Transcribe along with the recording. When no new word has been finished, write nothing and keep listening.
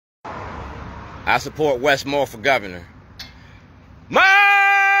I support Westmore for governor. Mike!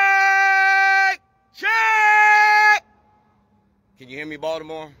 Check! Can you hear me,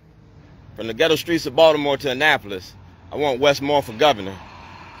 Baltimore? From the ghetto streets of Baltimore to Annapolis, I want Westmore for governor.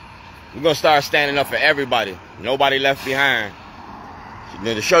 We're going to start standing up for everybody. Nobody left behind.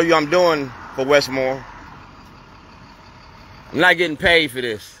 To show you I'm doing for Westmore, I'm not getting paid for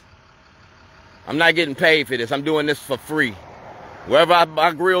this. I'm not getting paid for this. I'm doing this for free. Wherever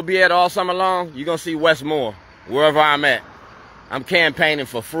my grill be at all summer long, you're going to see Westmore, wherever I'm at. I'm campaigning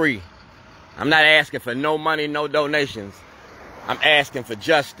for free. I'm not asking for no money, no donations. I'm asking for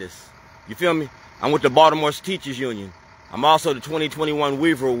justice. You feel me? I'm with the Baltimore Teachers Union. I'm also the 2021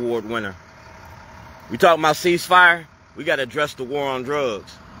 Weaver Award winner. We talking about ceasefire, we got to address the war on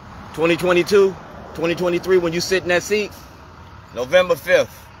drugs. 2022, 2023, when you sit in that seat, November 5th,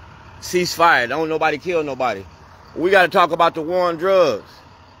 ceasefire. Don't nobody kill nobody. We got to talk about the war on drugs.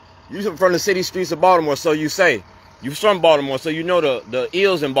 You're from the city streets of Baltimore, so you say. You're from Baltimore, so you know the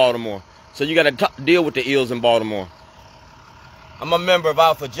ills in Baltimore. So you got to deal with the ills in Baltimore. I'm a member of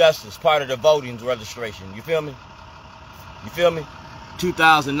Out for Justice, part of the voting registration. You feel me? You feel me?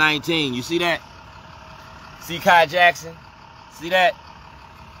 2019, you see that? See Kai Jackson? See that?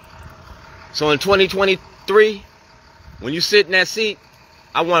 So in 2023, when you sit in that seat,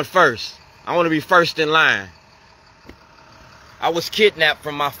 I want first. I want to be first in line. I was kidnapped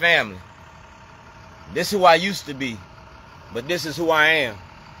from my family. This is who I used to be, but this is who I am.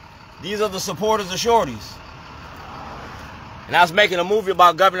 These are the supporters of Shorties. And I was making a movie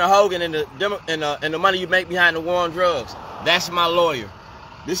about Governor Hogan and the money you make behind the war on drugs. That's my lawyer.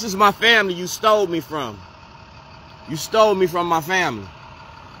 This is my family you stole me from. You stole me from my family.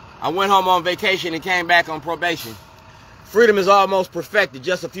 I went home on vacation and came back on probation. Freedom is almost perfected.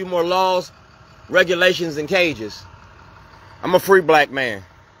 Just a few more laws, regulations, and cages. I'm a free black man.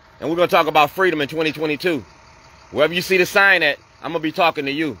 And we're going to talk about freedom in 2022. Wherever you see the sign at, I'm going to be talking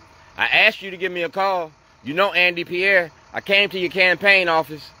to you. I asked you to give me a call. You know Andy Pierre. I came to your campaign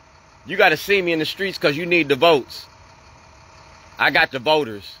office. You got to see me in the streets because you need the votes. I got the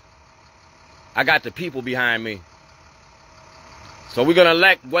voters. I got the people behind me. So we're going to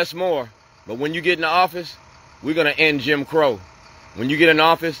elect Westmore. But when you get in the office, we're going to end Jim Crow. When you get in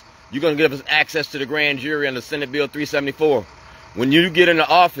office, you're going to give us access to the grand jury under Senate Bill 374. When you get in the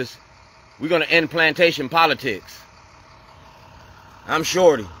office, we're going to end plantation politics. I'm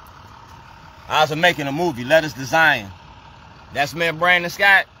Shorty. I was making a movie, Let Us Design. That's Mayor Brandon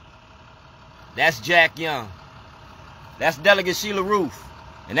Scott. That's Jack Young. That's Delegate Sheila Roof.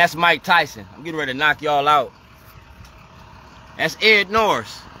 And that's Mike Tyson. I'm getting ready to knock y'all out. That's Ed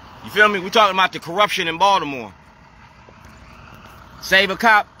Norris. You feel me? We're talking about the corruption in Baltimore. Save a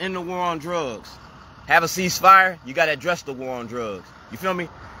cop in the war on drugs. Have a ceasefire, you got to address the war on drugs. You feel me?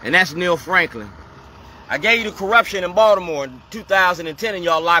 And that's Neil Franklin. I gave you the corruption in Baltimore in 2010 and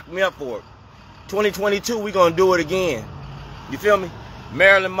y'all locked me up for it. 2022, we're going to do it again. You feel me?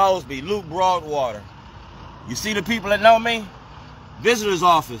 Marilyn Mosby, Luke Broadwater. You see the people that know me? Visitor's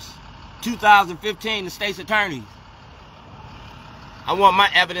office, 2015, the States Attorney. I want my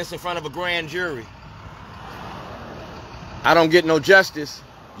evidence in front of a grand jury. I don't get no justice,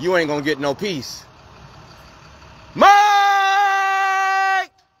 you ain't going to get no peace. Mike!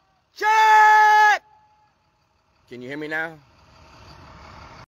 Check! Can you hear me now?